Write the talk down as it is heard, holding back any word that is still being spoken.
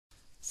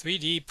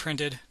3D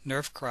printed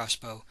nerf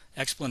crossbow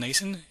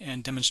explanation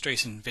and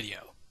demonstration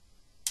video.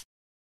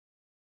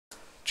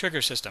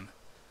 Trigger system.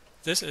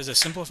 This is a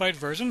simplified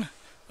version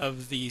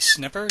of the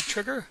snipper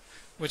trigger,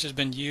 which has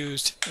been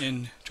used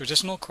in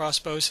traditional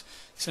crossbows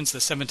since the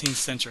 17th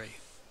century.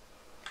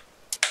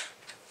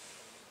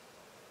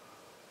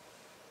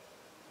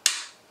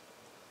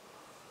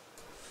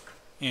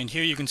 And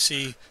here you can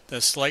see the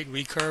slight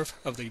recurve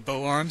of the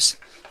bow arms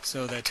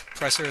so that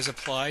pressure is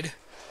applied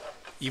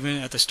even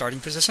at the starting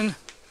position.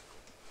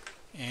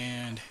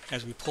 And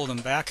as we pull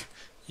them back,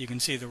 you can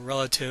see the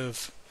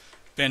relative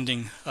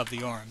bending of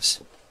the arms.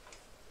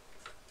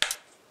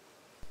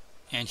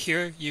 And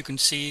here you can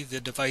see the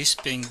device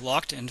being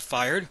locked and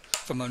fired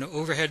from an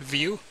overhead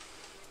view.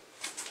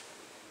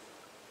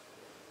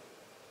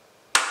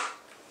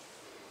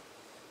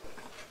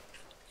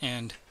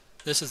 And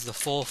this is the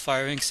full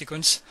firing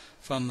sequence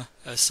from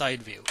a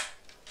side view.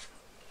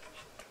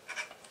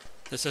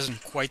 This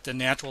isn't quite the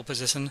natural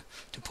position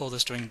to pull the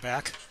string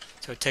back,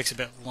 so it takes a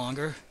bit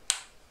longer.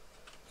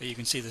 But you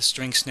can see the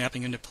string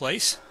snapping into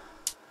place.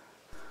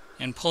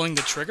 And pulling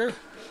the trigger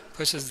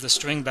pushes the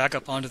string back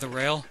up onto the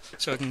rail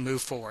so it can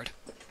move forward.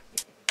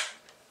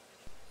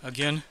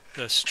 Again,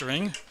 the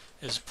string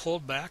is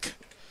pulled back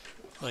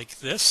like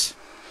this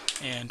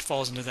and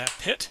falls into that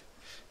pit,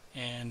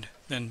 and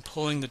then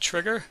pulling the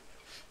trigger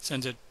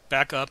sends it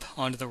back up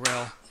onto the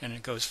rail and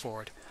it goes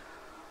forward.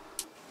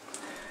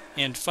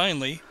 And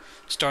finally,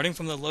 starting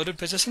from the loaded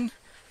position,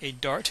 a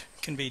dart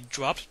can be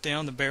dropped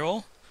down the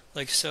barrel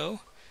like so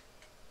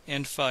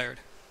and fired.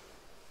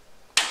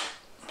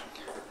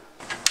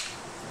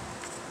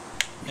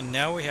 And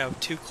now we have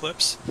two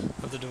clips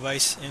of the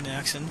device in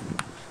action,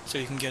 so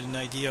you can get an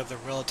idea of the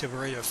relative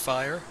rate of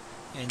fire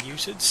and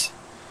usage.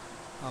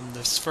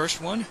 This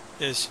first one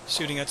is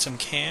shooting at some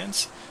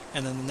cans,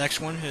 and then the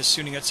next one is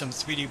shooting at some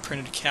 3D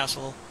printed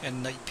castle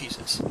and knight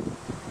pieces.